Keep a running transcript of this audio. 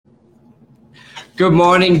Good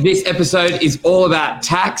morning. This episode is all about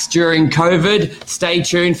tax during COVID. Stay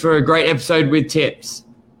tuned for a great episode with tips.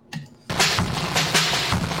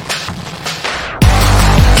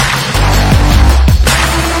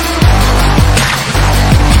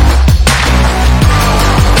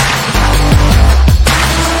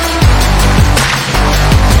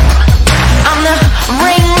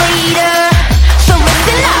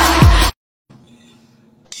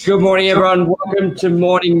 Good morning, everyone. Welcome to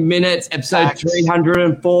Morning Minutes, episode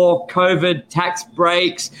 304, COVID tax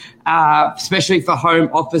breaks, especially for home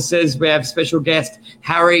offices. We have special guest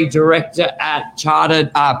Harry, director at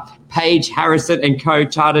Chartered, Paige Harrison and Co.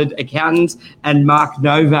 Chartered Accountants, and Mark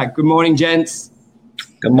Novak. Good morning, gents.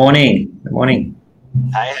 Good morning. Good morning.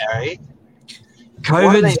 Hey, Harry. COVID.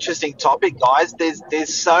 What an interesting topic, guys.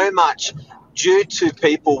 There's so much due to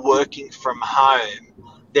people working from home.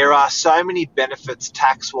 There are so many benefits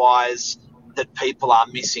tax-wise that people are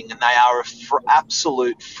missing, and they are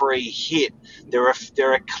absolute free hit. They're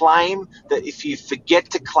a claim that if you forget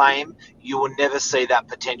to claim, you will never see that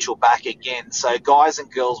potential back again. So, guys and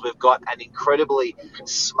girls, we've got an incredibly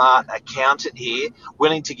smart accountant here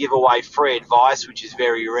willing to give away free advice, which is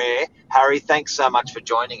very rare. Harry, thanks so much for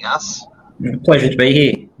joining us. Pleasure to be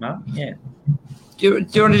here, Mark. Yeah. Do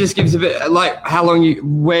you want to just give us a bit, like how long a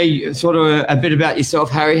bit about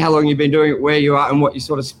yourself, Harry, how long you've been doing it, where you are and what you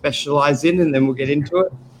sort of specialise in, and then we'll get into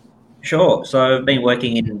it? Sure. So I've been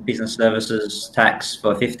working in business services tax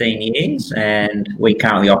for 15 years, and we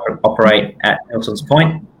currently operate at Nelson's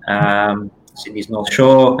Point, Sydney's North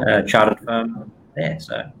Shore, a chartered firm there.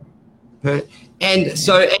 And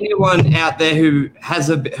so anyone out there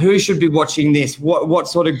who should be watching this, what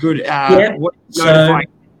sort of good, what notifying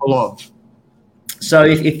people of? So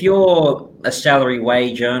if you're a salary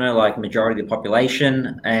wage earner like majority of the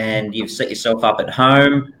population and you've set yourself up at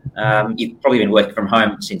home, you've probably been working from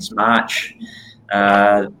home since March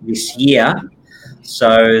this year.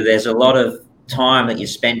 So there's a lot of time that you're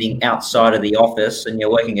spending outside of the office and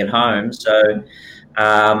you're working at home. So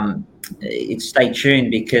stay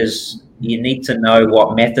tuned because you need to know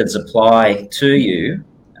what methods apply to you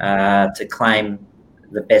to claim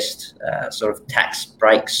the best sort of tax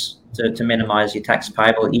breaks to minimise your tax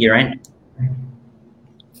payable at year end.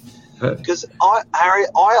 Because Harry,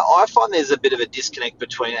 I find there's a bit of a disconnect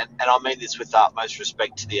between, and I mean this with utmost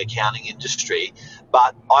respect to the accounting industry,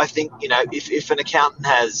 but I think, if an accountant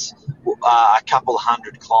has a couple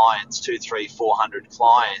hundred clients, 200, 300, 400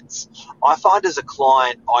 clients, I find as a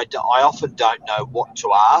client, I often don't know what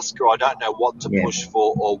to ask, or I don't know what to push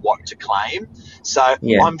for or what to claim. So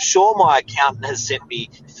I'm sure my accountant has sent me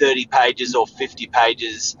 30 pages or 50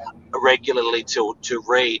 pages regularly to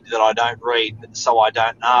read that I don't read, so I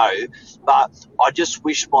don't know. But I just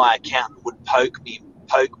wish my accountant would poke me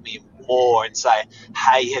more and say,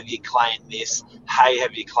 hey, have you claimed this? Hey,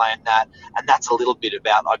 have you claimed that? And that's a little bit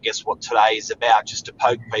about, I guess, what today is about, just to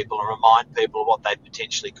poke people and remind people of what they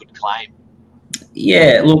potentially could claim.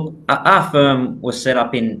 Yeah, look, our firm was set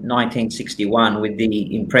up in 1961 with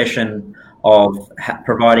the impression of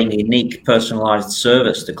providing a unique personalised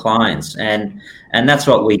service to clients. And that's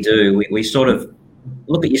what we do. We sort of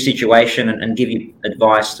look at your situation and give you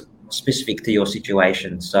advice specific to your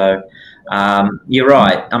situation. So you're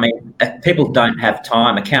right. I mean, people don't have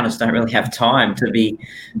time. Accountants don't really have time to be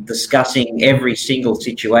discussing every single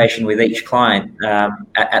situation with each client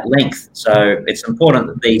at length. So it's important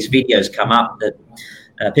that these videos come up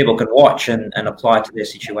that people can watch and apply to their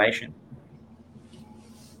situation.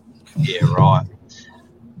 Yeah, right.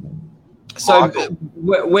 So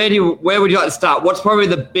where would you like to start? What's probably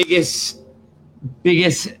the biggest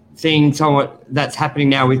thing that's happening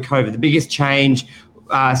now with COVID? The biggest change,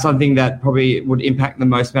 something that probably would impact the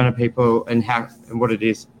most amount of people, and what it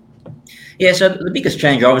is? Yeah, so the biggest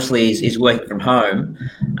change obviously is working from home.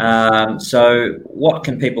 So what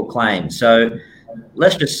can people claim? So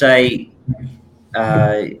let's just say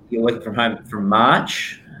you're working from home from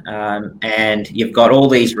March. And you've got all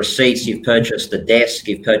these receipts. You've purchased a desk,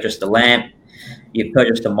 you've purchased a lamp, you've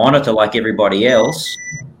purchased a monitor like everybody else,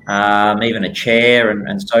 even a chair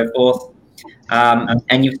and so forth.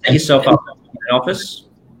 And you've set yourself up in an office.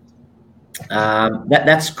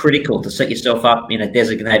 That's critical to set yourself up in a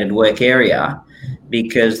designated work area,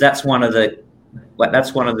 because that's one of the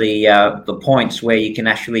points where you can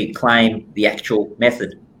actually claim the actual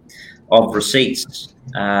method of receipts.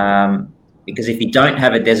 Because if you don't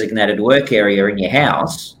have a designated work area in your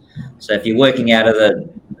house, so if you're working out of the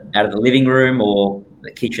living room or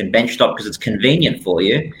the kitchen bench top because it's convenient for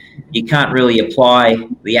you, you can't really apply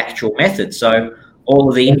the actual method. So all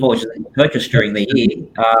of the invoices that you purchased during the year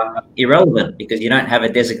are irrelevant because you don't have a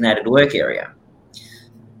designated work area.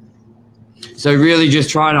 So really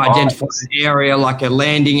just try and identify an area, like a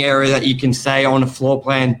landing area that you can say on a floor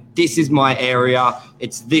plan, this is my area,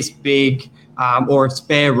 it's this big, or a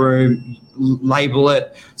spare room, label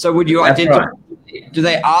it. So would you identify, do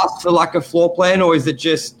they ask for like a floor plan, or is it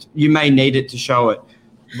just you may need it to show it?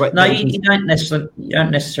 No, you don't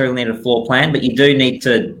necessarily need a floor plan, but you do need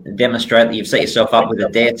to demonstrate that you've set yourself up with a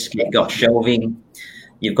desk, you've got shelving,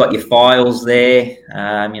 you've got your files there.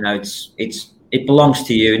 It belongs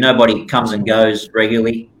to you. Nobody comes and goes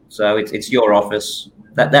regularly, so it's your office.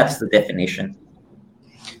 That's the definition.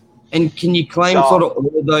 And can you claim sort of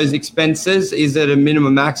all of those expenses? Is it a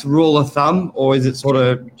minimum max rule of thumb, or is it sort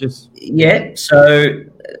of just? Yeah. So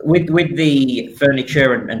with the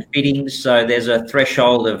furniture and fittings, so there's a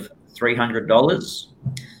threshold of $300.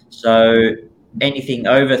 So anything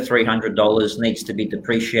over $300 needs to be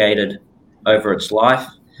depreciated over its life,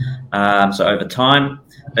 so over time.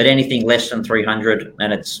 But anything less than $300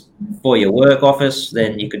 and it's for your work office,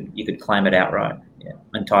 then you could claim it outright,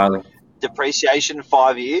 entirely. Depreciation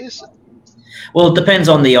 5 years? Well, it depends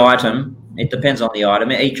on the item.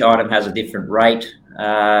 Each item has a different rate.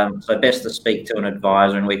 So best to speak to an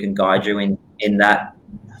advisor, and we can guide you in that.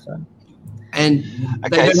 So. And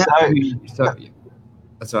okay,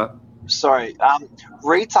 that's right. Sorry,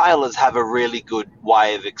 retailers have a really good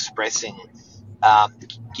way of expressing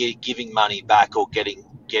giving money back or getting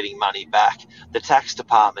money back. The tax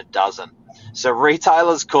department doesn't. So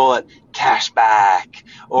retailers call it cash back,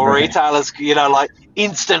 or retailers, like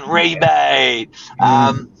instant rebate.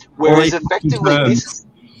 Whereas effectively this,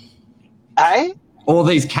 all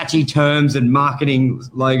these catchy terms and marketing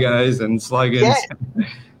logos and slogans. Yeah.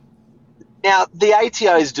 Now, the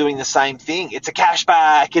ATO is doing the same thing. It's a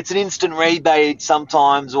cashback, it's an instant rebate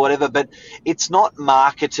sometimes or whatever, but it's not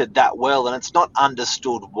marketed that well and it's not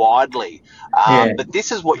understood widely. But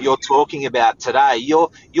this is what you're talking about today. You're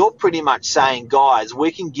pretty much saying, guys,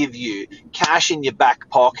 we can give you cash in your back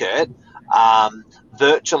pocket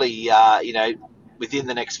virtually, within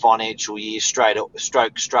the next financial year, straight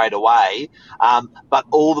away. But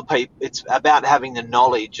all the people, it's about having the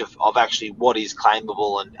knowledge of actually what is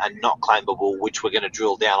claimable and not claimable, which we're going to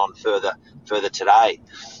drill down on further today.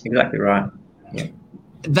 Exactly right. Yeah.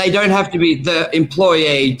 They don't have to be the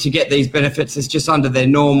employee to get these benefits. It's just under their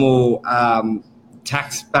normal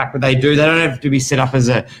tax back what they do. They don't have to be set up as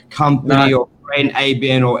a company or an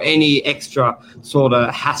ABN or any extra sort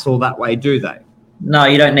of hassle that way, do they? No,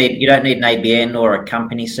 you don't need an ABN or a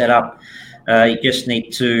company set up. You just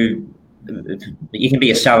need to. You can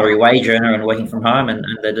be a salary wage earner and working from home, and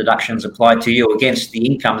the deductions apply to you against the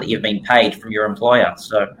income that you've been paid from your employer.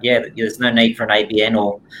 So there's no need for an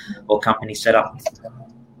ABN or company set up.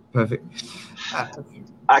 Perfect.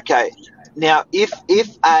 Okay. Now, can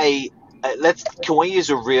we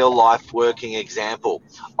use a real life working example?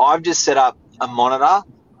 I've just set up a monitor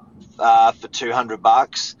for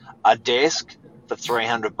 $200, a desk for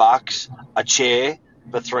 $300, a chair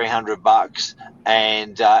for $300,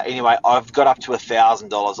 and anyway, I've got up to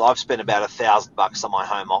 $1,000. I've spent about $1,000 on my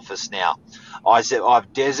home office now.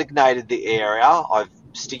 I've designated the area. I've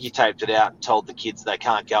sticky taped it out and told the kids they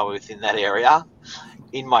can't go within that area.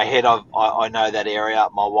 In my head, I know that area.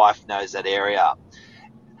 My wife knows that area.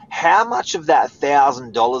 How much of that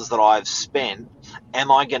 $1,000 that I've spent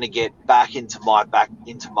am I going to get back into my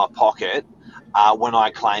pocket when I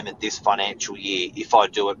claim it this financial year, if I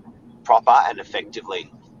do it proper and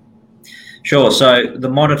effectively? Sure. So the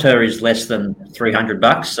monitor is less than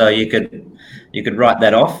 $300, so you could write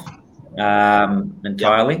that off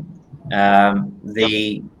entirely.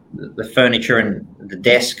 The furniture and the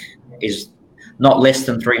desk is not less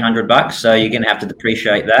than $300, so you're going to have to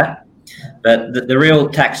depreciate that. But the real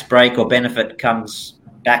tax break or benefit comes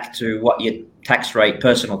back to what your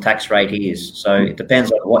personal tax rate is. So it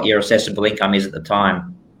depends on what your assessable income is at the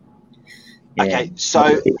time. Yeah. Okay,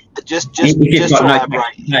 so just to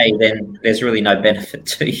elaborate, then there's really no benefit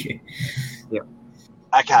to you. Yeah.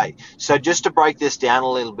 Okay, so just to break this down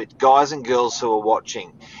a little bit, guys and girls who are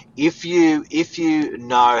watching, if you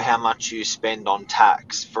know how much you spend on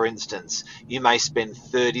tax, for instance, you may spend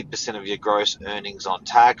 30% of your gross earnings on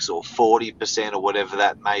tax, or 40%, or whatever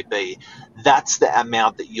that may be. That's the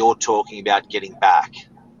amount that you're talking about getting back.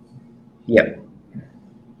 Yep.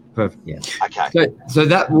 Perfect. Yeah. Okay. So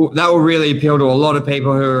that will really appeal to a lot of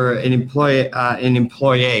people who are an employee.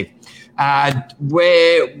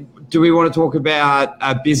 Where do we want to talk about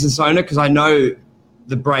a business owner? Because I know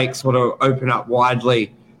the break sort of open up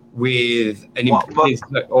widely with an employee.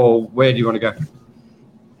 Or where do you want to go?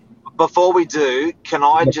 Before we do, can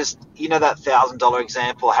I just, that $1,000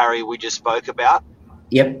 example, Harry, we just spoke about?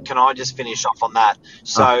 Yep. Can I just finish off on that?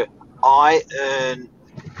 So I earn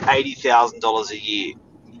 $80,000 a year,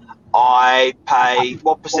 I pay,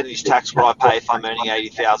 what percentage tax would I pay if I'm earning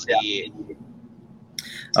 $80,000 a year?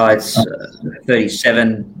 Oh, it's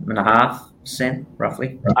 37.5%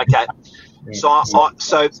 roughly. Okay, so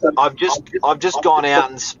I've just gone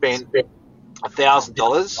out and spent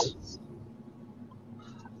 $1,000,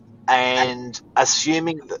 and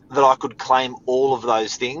assuming that I could claim all of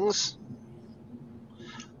those things.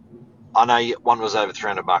 I know one was over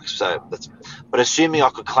 $300, but assuming I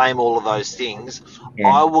could claim all of those things,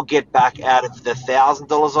 I will get back out of the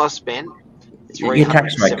 $1,000 I spent your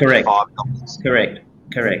tax rate.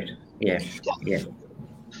 Correct. Yeah.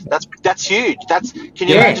 That's huge. Can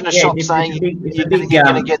you imagine a shop saying you're going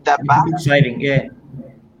to get that back? Saving, yeah.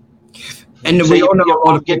 And we all know a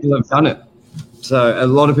lot of people have done it. So a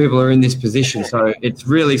lot of people are in this position. So it's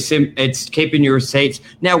really it's keeping your receipts.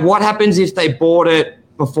 Now, what happens if they bought it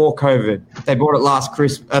before COVID? They bought it last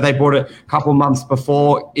Christmas. They bought it a couple months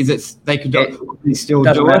before. Is it they could still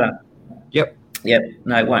do it? Yep.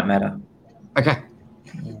 No, it won't matter. Okay.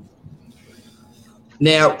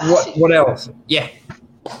 Now, what else? Yeah.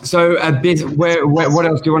 So what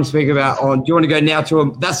else do you want to speak about? Do you want to go now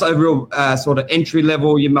to that's a real sort of entry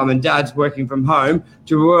level? Your mum and dad's working from home.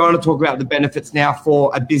 Do we want to talk about the benefits now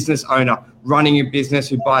for a business owner running a business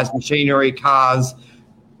who buys machinery, cars,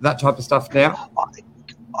 that type of stuff now?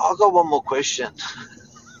 I've got one more question.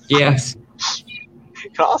 Yes.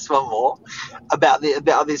 Can I ask one more about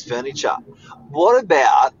this furniture? What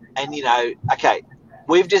about, and okay,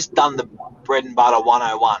 we've just done the bread and butter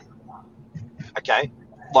 101. Okay,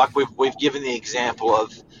 like we've given the example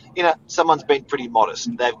of, someone's been pretty modest.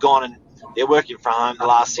 They've gone and they're working from home the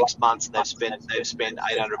last 6 months, and they've spent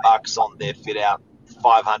 $800 on their fit out,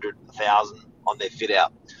 500, 1,000 on their fit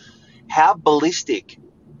out. How ballistic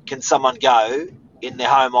can someone go in their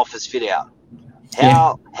home office fit out?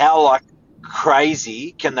 How like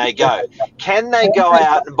crazy can they go? Can they go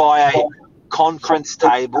out and buy a conference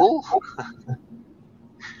table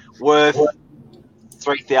worth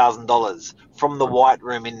 $3,000 from the White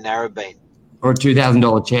Room in Narrabeen? Or a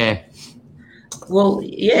 $2,000 chair? Well,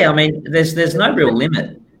 yeah, I mean, there's no real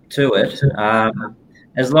limit to it.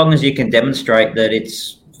 As long as you can demonstrate that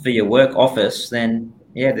it's for your work office, then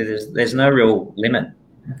yeah, there's no real limit.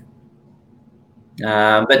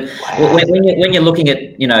 But when you're looking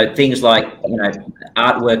at things like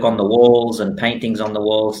artwork on the walls and paintings on the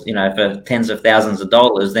walls, for tens of thousands of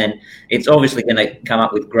dollars, then it's obviously going to come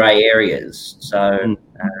up with grey areas. So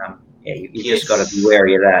you just got to be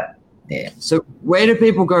wary of that. Yeah. So where do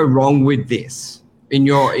people go wrong with this in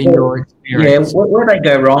your experience? Yeah, where they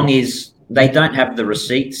go wrong is they don't have the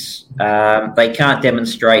receipts. They can't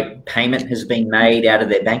demonstrate payment has been made out of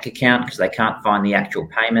their bank account because they can't find the actual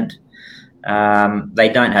payment. They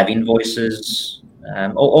don't have invoices,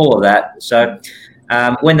 all of that. So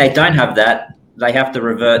when they don't have that, they have to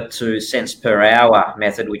revert to cents per hour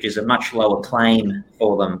method, which is a much lower claim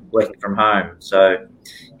for them working from home. So,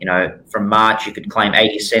 from March, you could claim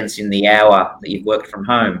 80 cents in the hour that you've worked from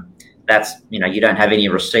home. That's, you don't have any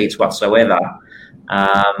receipts whatsoever.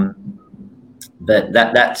 But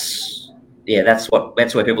that's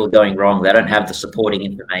where people are going wrong. They don't have the supporting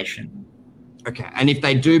information. Okay, and if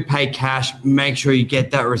they do pay cash, make sure you get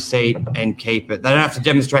that receipt and keep it. They don't have to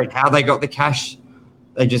demonstrate how they got the cash.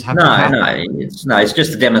 They just have it's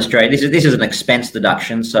just to demonstrate. This is an expense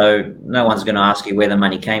deduction, so no one's going to ask you where the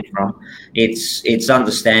money came from. It's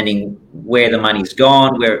understanding where the money's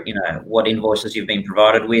gone, where what invoices you've been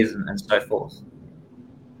provided with, and so forth.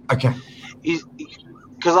 Okay.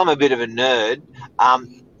 Because I'm a bit of a nerd,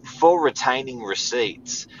 for retaining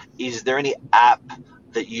receipts, is there any app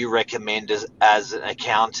that you recommend as an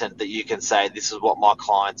accountant that you can say, this is what my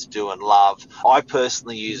clients do and love? I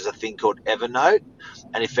personally use a thing called Evernote,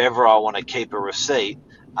 and if ever I want to keep a receipt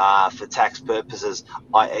for tax purposes,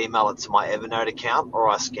 I email it to my Evernote account or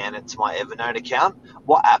I scan it to my Evernote account.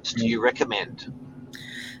 What apps do you recommend?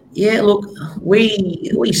 Yeah, look,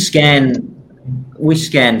 we scan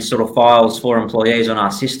sort of files for employees on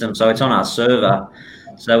our system, so it's on our server.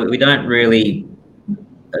 So we don't really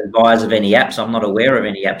advise of any apps. I'm not aware of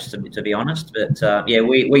any apps, to be honest. But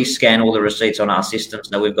we scan all the receipts on our system,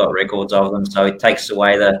 so we've got records of them. So it takes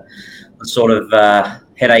away the sort of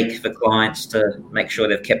headache for clients to make sure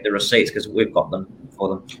they've kept the receipts because we've got them for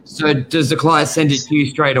them. So does the client send it to you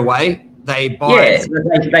straight away? They buy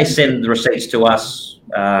it? They send the receipts to us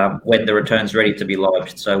when the return's ready to be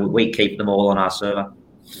lodged. So we keep them all on our server.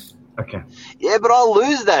 Okay. Yeah, but I'll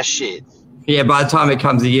lose that shit. Yeah, by the time it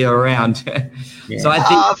comes a year around. So I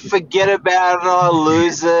think forget about it. I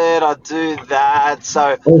lose it. I do that.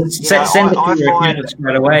 So send it to your accountant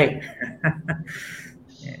straight away.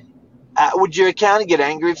 Would your accountant get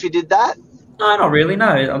angry if you did that? No, not really.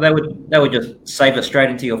 No, they would just save it straight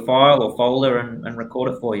into your file or folder and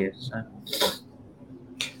record it for you. So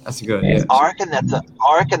that's a good idea. I reckon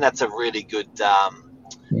that's a really good.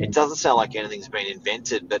 It doesn't sound like anything's been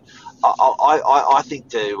invented, but I think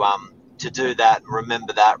to do that,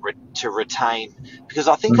 remember that, to retain, because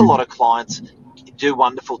I think a lot of clients do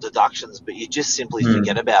wonderful deductions, but you just simply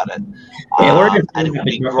forget about it. Yeah, or just and it would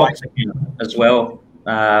be great as well.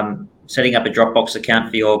 Setting up a Dropbox account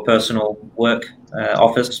for your personal work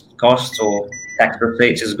office costs or tax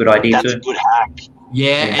receipts is a good idea too. That's a good hack.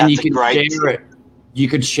 Yeah, and you can share it. You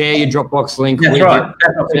could share your Dropbox link. That's with right.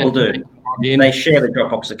 That's what people do. They share the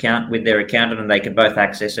Dropbox account with their accountant, and they can both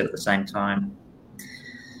access it at the same time.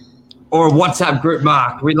 Or a WhatsApp group,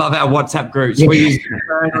 Mark. We love our WhatsApp groups. Yeah.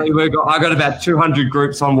 I got about 200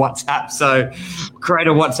 groups on WhatsApp. So create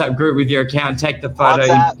a WhatsApp group with your account, take the photo,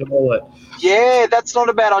 install it. Yeah, that's not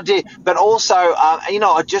a bad idea. But also,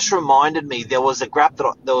 it just reminded me there was an app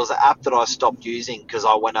that I stopped using because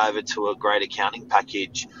I went over to a great accounting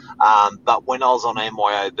package. But when I was on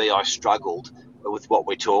MYOB, I struggled with what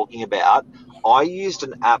we're talking about. I used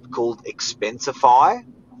an app called Expensify,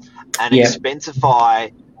 and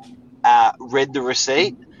Expensify read the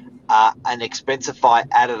receipt, and Expensify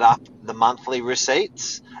added up the monthly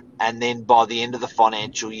receipts, and then by the end of the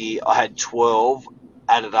financial year, I had 12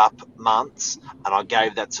 added up months, and I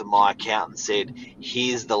gave that to my accountant and said,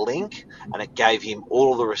 here's the link, and it gave him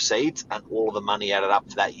all of the receipts and all of the money added up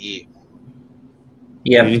for that year.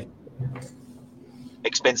 Yeah.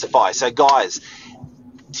 Expensify. So guys,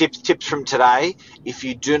 tips from today: if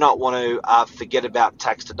you do not want to forget about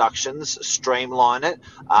tax deductions, streamline it,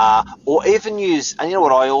 or even use. And you know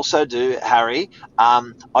what I also do, Harry?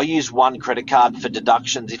 I use one credit card for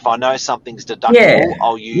deductions. If I know something's deductible,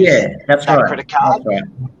 I'll use that credit card. That's right.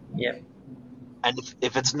 Yeah. And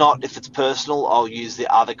if it's personal, I'll use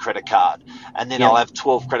the other credit card, and then I'll have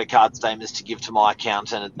 12 credit card statements to give to my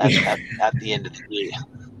accountant at the end of the year.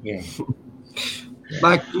 Yeah.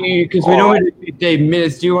 Mike, because we normally do 15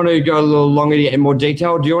 minutes, do you want to go a little longer to get in more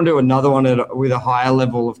detail? Or do you want to do another one with a higher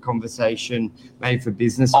level of conversation, maybe for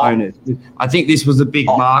business owners? I think this was a big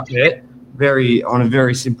market, on a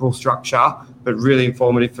very simple structure, but really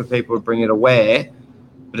informative for people to bring it aware.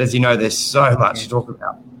 But as you know, there's so much to talk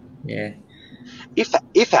about. Yeah.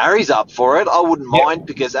 If Harry's up for it, I wouldn't mind,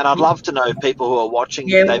 and I'd love to know people who are watching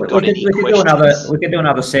if they've got any questions. We could do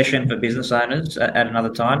another session for business owners at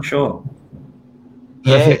another time, sure.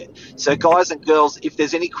 Yeah. So guys and girls, if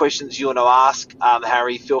there's any questions you want to ask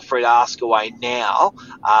Harry, feel free to ask away now.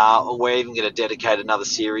 We're even going to dedicate another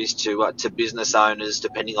series to business owners,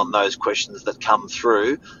 depending on those questions that come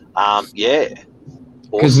through.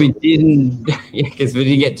 Because we didn't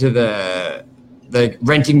get to the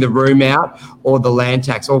renting the room out or the land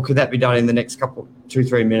tax, or could that be done in the next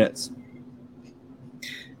 2-3 minutes?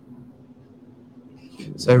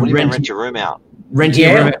 So what do you mean rent your room out? Renting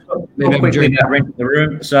a room out. Quickly about renting the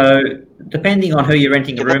room. So depending on who you're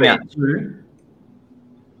renting the room out to.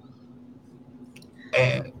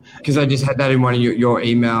 Because I just had that in one of your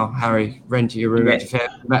email, Harry, renting a room out to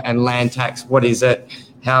family, and land tax. What is it?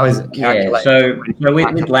 How is it calculated? Yeah, so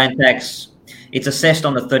with land tax, it's assessed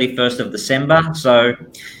on the 31st of December. So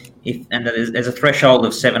there's a threshold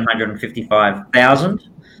of 755,000.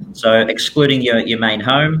 So excluding your main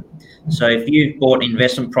home. So if you've bought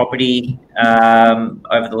investment property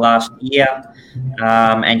over the last year,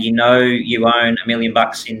 and you know you own $1 million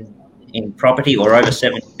in property or over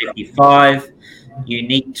 755, you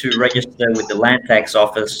need to register with the land tax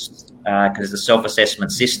office because it's a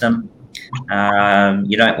self-assessment system.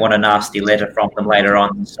 You don't want a nasty letter from them later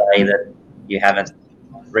on to say that you haven't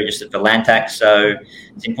registered for land tax. So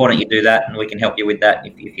it's important you do that, and we can help you with that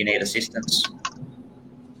if you need assistance.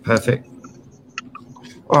 Perfect.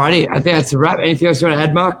 Alrighty, I think that's a wrap. Anything else you want to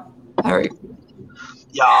add, Mark? Harry?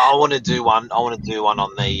 Yeah, I want to do one. I want to do one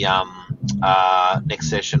on the next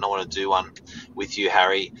session. I want to do one with you,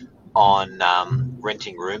 Harry, on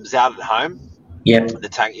renting rooms out at home. Yeah. The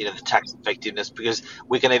tax effectiveness, because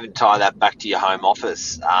we can even tie that back to your home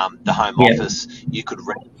office. The home office, you could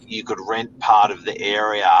rent part of the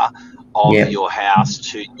area of your house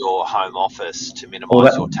to your home office to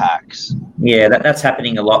minimise your tax. Yeah, that's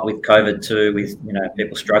happening a lot with COVID too, with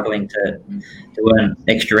people struggling to earn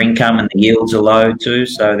extra income, and the yields are low too,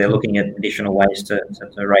 so they're looking at additional ways to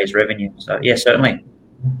raise revenue. So yeah, certainly.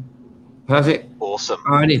 Perfect. Awesome.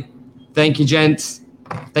 Alrighty. Thank you, gents.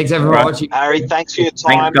 Thanks everyone watching. Harry, thanks for your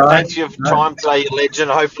time. Thanks for your time today, you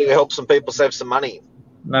legend. Hopefully we help some people save some money.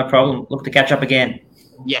 No problem. Look to catch up again.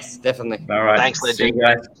 Yes, definitely. All right. Thanks, legend. See you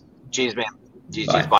guys. Cheers, man. Cheers. Bye. Bye.